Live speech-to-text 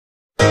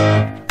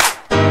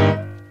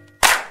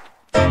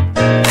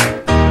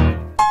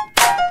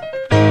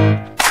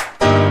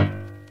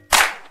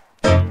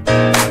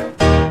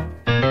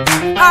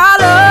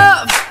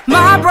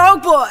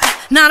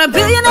not a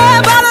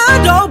billionaire, but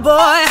a dope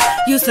boy.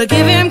 Used to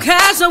give him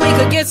cash so we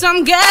could get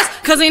some gas,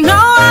 cause he know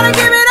how to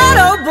give me that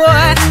old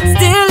boy.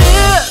 Still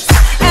lives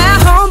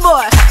at home,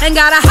 boy, and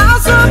got a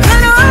house up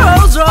and a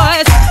Rolls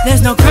Royce.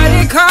 There's no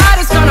credit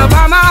card, it's gonna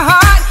buy my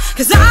heart,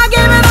 cause I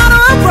gave it all to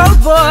a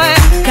broke boy.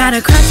 Got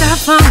a cracked out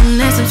phone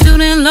and some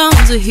student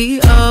loans that he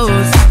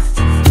owes.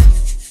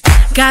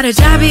 Got a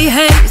job he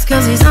hates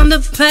cause he's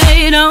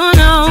underpaid, oh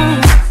no.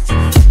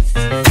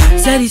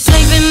 Said he's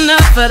saving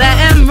up for that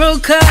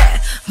emerald cut.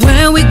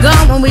 Where we go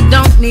when we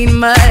don't need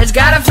much?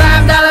 Got a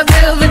 $5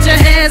 bill, put your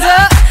hands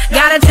up.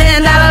 Got a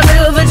 $10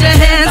 bill, put your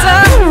hands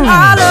up.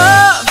 I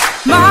love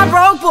my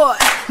broke boy,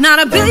 not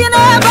a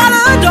billionaire, but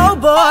a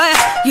dope boy.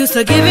 Used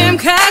to give him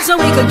cash so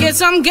we could get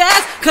some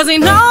gas, cause he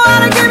know how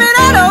to give me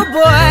that old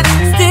boy.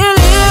 Still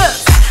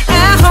lives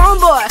at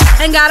home, boy,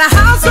 and got a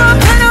house up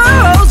and a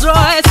Rolls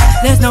Royce.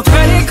 There's no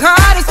credit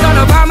card, it's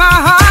gonna buy my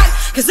heart,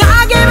 cause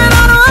I gave it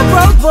all to a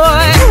broke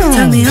boy.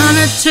 Took me on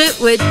a trip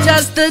with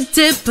just the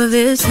tip of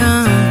his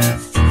tongue.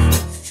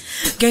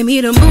 Gave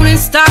me the moon and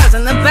stars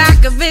in the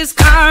back of his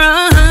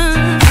car.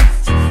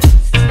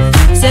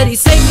 Said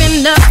he's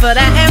saving up for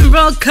that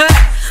emerald cut.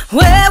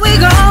 Where we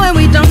go and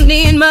we don't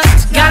need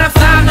much? Got a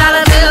 $5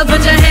 bill,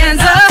 put your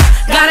hands up.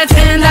 Got a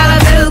 $10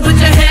 bill, put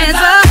your hands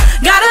up.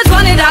 Got a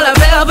 $20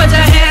 bill, put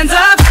your hands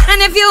up. And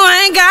if you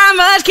ain't got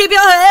much, keep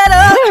your head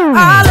up.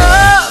 I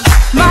love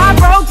my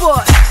broke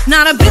boy,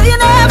 not a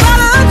billionaire, but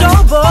a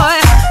dope boy.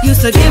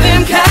 Used to give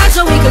him cash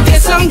so we could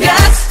get some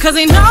gas, cause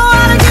he know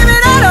how to give me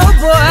that old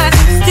boy.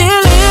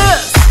 Still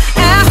lives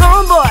at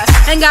home, boy,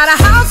 and got a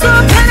house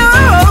up and a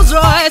Rolls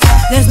Royce.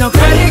 There's no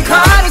credit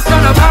card, it's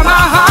gonna buy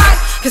my heart,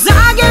 cause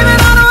I gave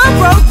it all to a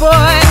broke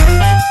boy.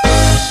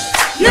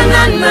 Na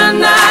na na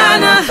na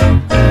na,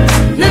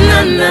 na na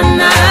na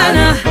na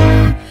na,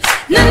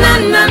 na na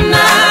na na.